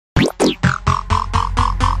What's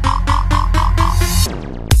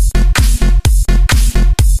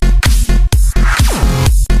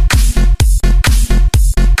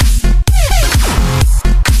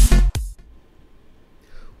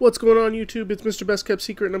going on YouTube? It's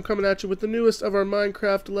Mr.Bestkeptsecret and I'm coming at you with the newest of our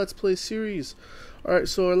Minecraft Let's Play series. Alright,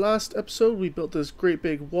 so our last episode we built this great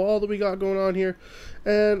big wall that we got going on here,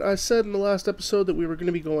 and I said in the last episode that we were going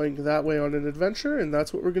to be going that way on an adventure, and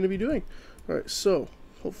that's what we're going to be doing. Alright, so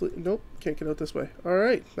hopefully, nope, can't get out this way.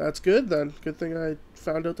 Alright, that's good then. Good thing I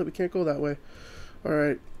found out that we can't go that way.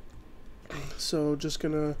 Alright, so just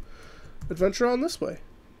gonna adventure on this way.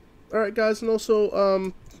 Alright guys, and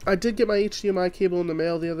also I did get my HDMI cable in the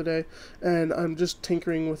mail the other day, and I'm just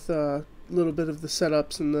tinkering with a little bit of the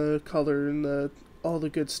setups and the color and all the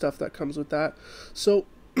good stuff that comes with that. So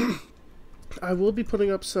I will be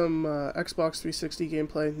putting up some Xbox 360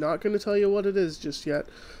 gameplay. Not going to tell you what it is just yet,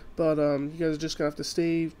 but you guys are just going to have to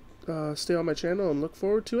stay on my channel and look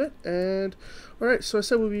forward to it. And alright, so I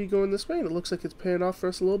said we'll be going this way, and it looks like it's paying off for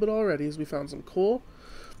us a little bit already as we found some coal.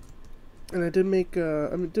 And I did make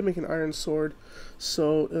an iron sword,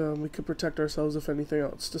 so we could protect ourselves if anything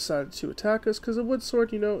else decided to attack us. Because a wood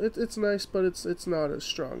sword, you know, it's nice, but it's not as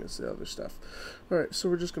strong as the other stuff. All right, so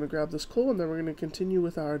we're just gonna grab this coal, and then we're gonna continue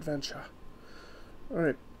with our adventure. All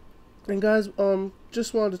right, and guys,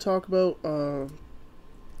 just wanted to talk about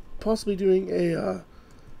possibly doing a.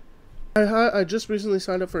 I just recently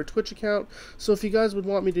signed up for a Twitch account, so if you guys would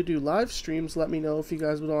want me to do live streams, let me know if you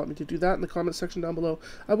guys would want me to do that in the comment section down below.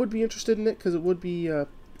 I would be interested in it, because it would be, it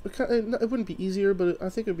wouldn't be easier, but I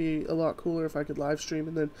think it would be a lot cooler if I could live stream,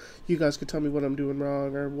 and then you guys could tell me what I'm doing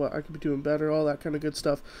wrong, or what I could be doing better, all that kind of good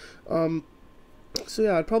stuff. So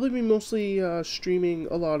yeah, I'd probably be mostly streaming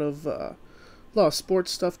a lot of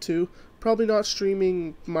sports stuff too. Probably not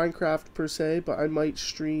streaming Minecraft per se, but I might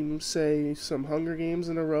stream, say, some Hunger Games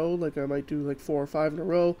in a row. Like I might do like 4 or 5 in a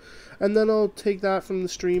row, and then I'll take that from the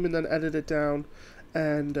stream and then edit it down,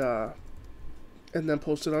 and then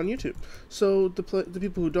post it on YouTube. So the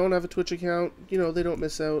people who don't have a Twitch account, you know, they don't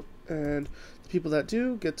miss out, and the people that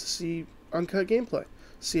do get to see uncut gameplay,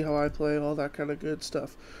 see how I play, all that kind of good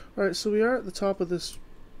stuff. All right, so we are at the top of this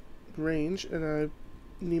range, and I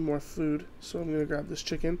need more food, so I'm gonna grab this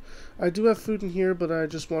chicken. I do have food in here, but I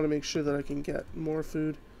just want to make sure that I can get more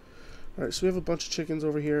food. Alright, so we have a bunch of chickens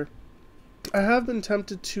over here. I have been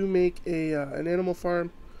tempted to make a an animal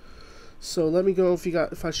farm, so let me know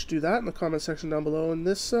if I should do that in the comment section down below. And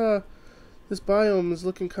this biome is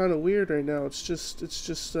looking kind of weird right now. It's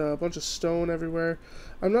just a bunch of stone everywhere.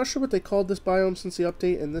 I'm not sure what they called this biome since the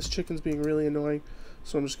update, and this chicken's being really annoying,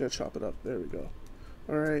 so I'm just gonna chop it up. There we go.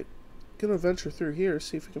 Alright, gonna venture through here,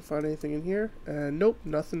 see if we can find anything in here, and nope,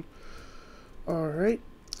 nothing. Alright,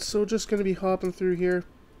 so just gonna be hopping through here,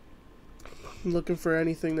 looking for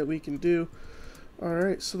anything that we can do.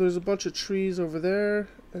 Alright, so there's a bunch of trees over there,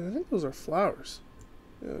 and I think those are flowers.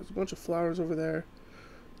 Yeah, there's a bunch of flowers over there.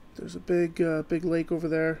 There's a big lake over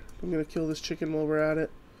there. I'm gonna kill this chicken while we're at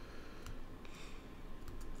it.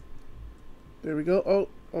 There we go. Oh,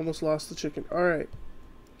 almost lost the chicken. Alright,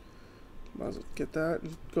 might as well get that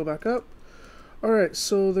and go back up. Alright,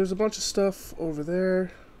 so there's a bunch of stuff over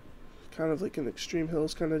there, kind of like an extreme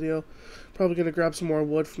hills kind of deal. Probably going to grab some more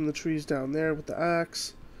wood from the trees down there with the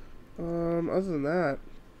axe. Other than that,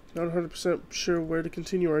 not 100% sure where to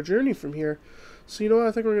continue our journey from here. So you know what,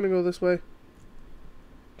 I think we're going to go this way.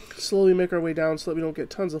 Slowly make our way down so that we don't get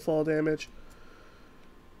tons of fall damage.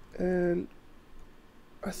 And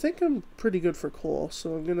I think I'm pretty good for coal,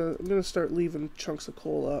 so I'm gonna start leaving chunks of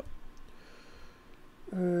coal up.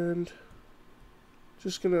 And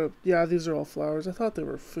just gonna, yeah, these are all flowers. I thought they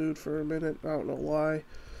were food for a minute. I don't know why.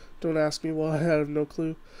 Don't ask me why. I have no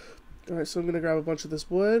clue. Alright, so I'm gonna grab a bunch of this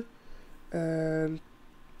wood, and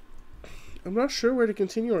I'm not sure where to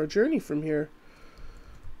continue our journey from here,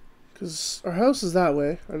 because our house is that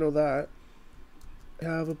way. I know that. I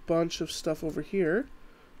have a bunch of stuff over here.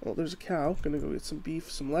 Oh, there's a cow. Gonna go get some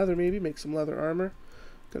beef, some leather maybe, make some leather armor.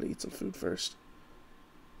 Gotta eat some food first.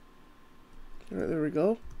 Alright, there we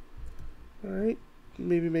go. Alright,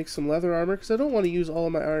 maybe make some leather armor, because I don't want to use all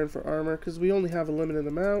of my iron for armor, because we only have a limited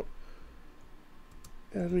amount.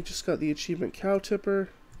 And we just got the achievement cow tipper.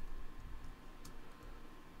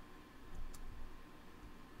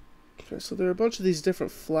 Okay, so there are a bunch of these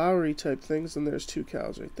different flowery type things, and there's 2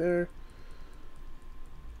 cows right there.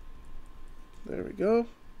 There we go.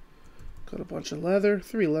 Got a bunch of leather,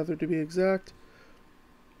 3 leather to be exact.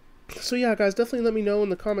 So yeah, guys, definitely let me know in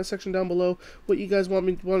the comment section down below what you guys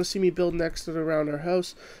want to see me build next and around our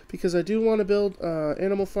house, because I do want to build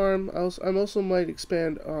animal farm. I also might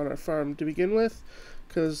expand on our farm to begin with,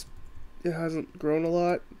 because it hasn't grown a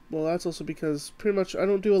lot. well, that's also because pretty much I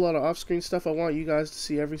don't do a lot of off-screen stuff. I want you guys to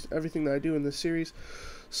see everything that I do in this series.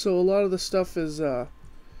 So a lot of the stuff is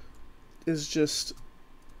just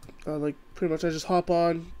like pretty much I just hop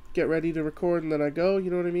on, get ready to record, and then I go.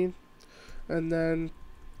 You know what I mean? And then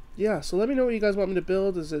yeah, so let me know what you guys want me to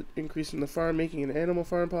build. Is it increasing the farm, making an animal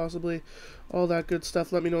farm possibly? All that good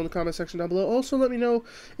stuff. Let me know in the comment section down below. Also, let me know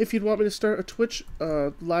if you'd want me to start a Twitch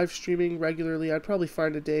live streaming regularly. I'd probably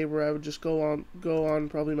find a day where I would just go on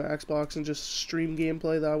probably my Xbox and just stream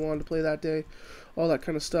gameplay that I wanted to play that day. All that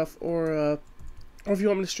kind of stuff. Or if you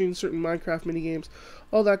want me to stream certain Minecraft mini games,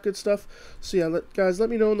 all that good stuff. So yeah, guys, let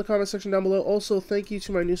me know in the comment section down below. Also, thank you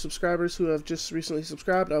to my new subscribers who have just recently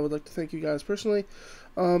subscribed. I would like to thank you guys personally.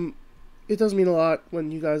 It does mean a lot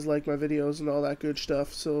when you guys like my videos and all that good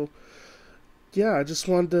stuff. So yeah, I just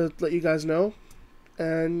wanted to let you guys know,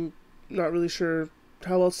 and not really sure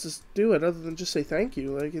how else to do it other than just say thank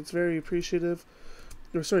you. Like, it's very appreciative.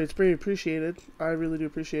 Or sorry, it's very appreciated. I really do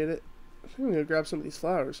appreciate it. I think I'm gonna grab some of these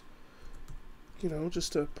flowers. You know,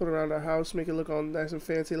 just to put around our house, make it look all nice and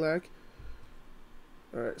fancy like.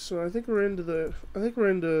 Alright, so I think we're into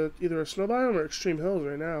either a snow biome or extreme hills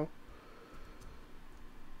right now.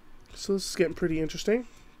 So this is getting pretty interesting.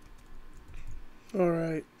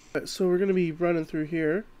 Alright, so we're going to be running through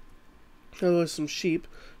here. Oh, there's some sheep.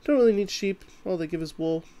 Don't really need sheep. All they give is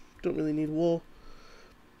wool. Don't really need wool.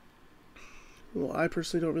 Well, I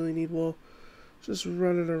personally don't really need wool. Just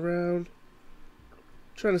running around.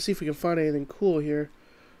 Trying to see if we can find anything cool here.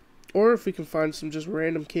 Or if we can find some just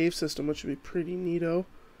random cave system, which would be pretty neato.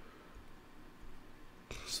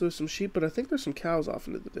 So there's some sheep, but I think there's some cows off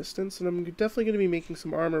into the distance, and I'm definitely going to be making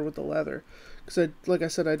some armor with the leather, because like I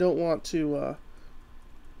said, I don't want to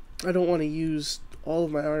use all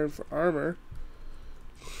of my iron for armor.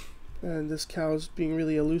 And this cow's being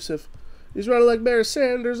really elusive. He's running like Bear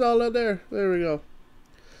Sanders all out there. There we go.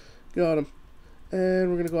 Got him. And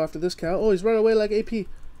we're going to go after this cow. Oh, he's running away like AP.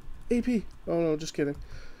 AP. Oh no, just kidding.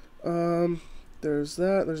 There's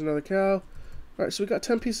that. There's another cow. Alright, so we got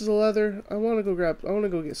 10 pieces of leather. I want to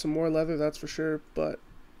go get some more leather, that's for sure, but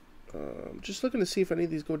just looking to see if any of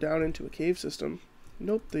these go down into a cave system.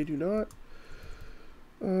 Nope, they do not.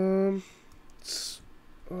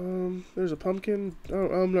 There's a pumpkin.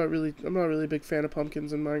 I'm not really a big fan of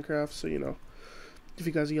pumpkins in Minecraft, so you know, if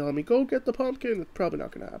you guys yell at me, go get the pumpkin, it's probably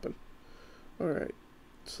not going to happen. Alright,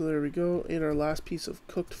 so there we go. Ate our last piece of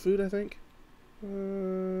cooked food, I think.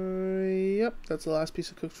 Yep, that's the last piece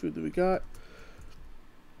of cooked food that we got.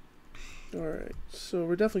 Alright, so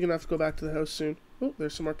we're definitely going to have to go back to the house soon. Oh,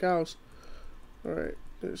 there's some more cows. Alright,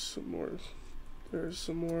 there's some more. There's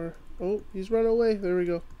some more. Oh, he's run away. There we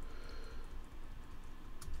go.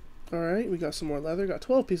 Alright, we got some more leather. Got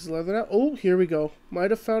 12 pieces of leather now. Oh, here we go.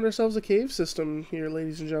 Might have found ourselves a cave system here,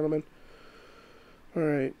 ladies and gentlemen.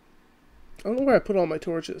 Alright. I don't know where I put all my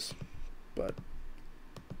torches, but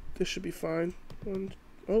this should be fine.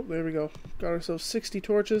 Oh, there we go. Got ourselves 60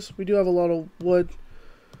 torches. We do have a lot of wood,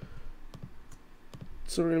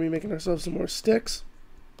 so we're going to be making ourselves some more sticks.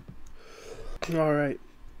 Alright.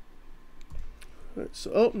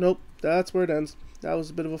 So, oh, nope. That's where it ends. That was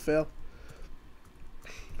a bit of a fail.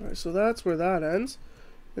 Alright, so that's where that ends.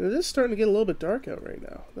 And it is starting to get a little bit dark out right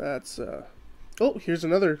now. That's, oh, here's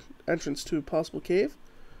another entrance to a possible cave.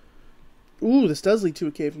 Ooh, this does lead to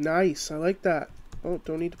a cave. Nice. I like that. Oh,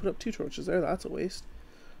 don't need to put up 2 torches there. That's a waste.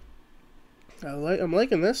 I'm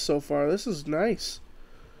liking this so far. This is nice.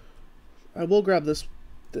 I will grab this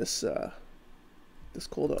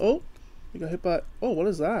coal. Oh, we got hit by. Oh, what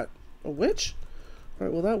is that? A witch? All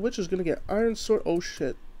right. Well, that witch is gonna get iron sword. Oh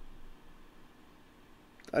shit!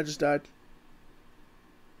 I just died.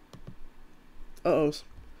 Uh-oh.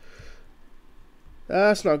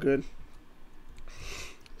 That's not good.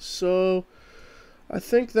 So, I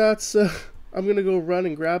think that's. I'm gonna go run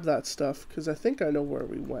and grab that stuff because I think I know where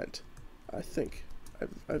we went. I think.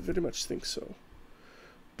 I very much think so.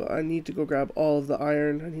 But I need to go grab all of the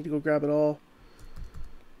iron. I need to go grab it all.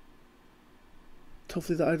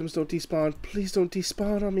 Hopefully the items don't despawn. Please don't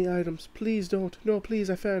despawn on me, items. Please don't. No, please,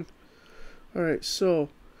 I fan. Alright, so I'm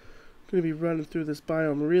going to be running through this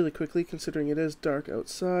biome really quickly, considering it is dark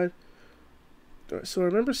outside. Alright, so I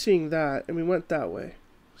remember seeing that, and we went that way.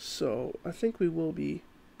 So I think we will be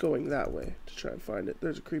going that way to try and find it.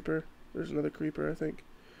 There's a creeper. There's another creeper, I think.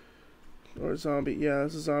 Or a zombie. Yeah,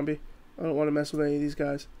 this is a zombie. I don't want to mess with any of these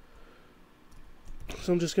guys.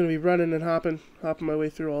 So I'm just going to be running and hopping my way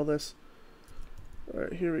through all this.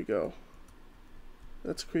 Alright, here we go.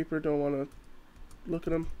 That's a creeper. Don't want to look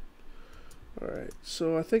at him. Alright,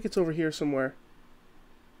 so I think it's over here somewhere.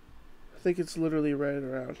 I think it's literally right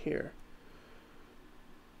around here.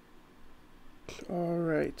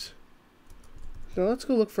 Alright. Now let's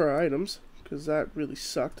go look for our items, because that really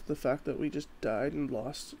sucked, the fact that we just died and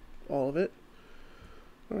lost all of it.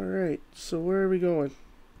 Alright, so where are we going?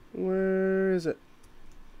 Where is it?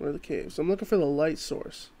 Where are the caves? I'm looking for the light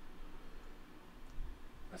source.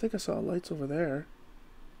 I think I saw lights over there.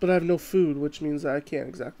 But I have no food, which means that I can't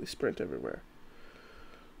exactly sprint everywhere.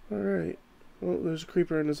 Alright. Oh, there's a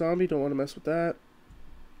creeper and a zombie. Don't want to mess with that.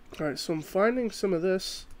 Alright, so I'm finding some of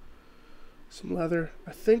this. Some leather.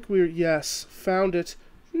 I think we're... Yes, found it.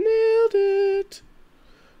 Nailed it!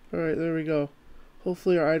 Alright, there we go.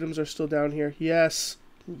 Hopefully our items are still down here. Yes.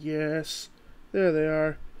 Yes. There they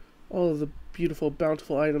are. All of the beautiful,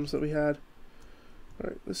 bountiful items that we had.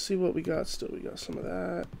 Alright, let's see what we got still. We got some of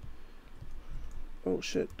that. Oh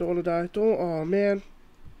shit, don't want to die. Don't. Oh man.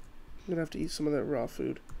 I'm gonna have to eat some of that raw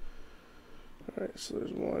food. Alright, so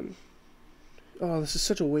there's one. Oh, this is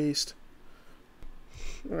such a waste.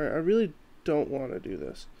 Alright, I really don't want to do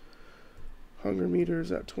this. Hunger meter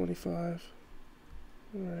is at 25.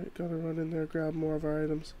 Alright, gotta run in there, grab more of our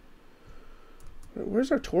items. Alright,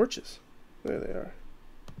 where's our torches? There they are.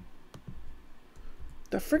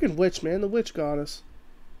 That friggin' witch, man. The witch got us.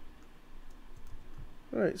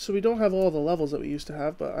 Alright, so we don't have all the levels that we used to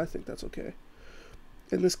have, but I think that's okay.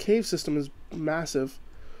 And this cave system is massive.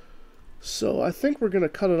 So I think we're going to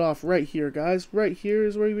cut it off right here, guys. Right here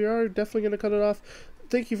is where we are. Definitely going to cut it off.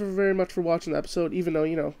 Thank you very much for watching the episode, even though,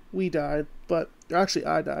 you know, we died. But, actually,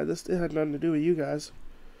 I died. It had nothing to do with you guys.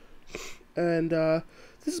 And,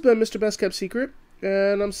 this has been Mr. Best Kept Secret,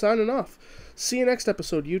 and I'm signing off. See you next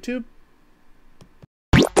episode, YouTube.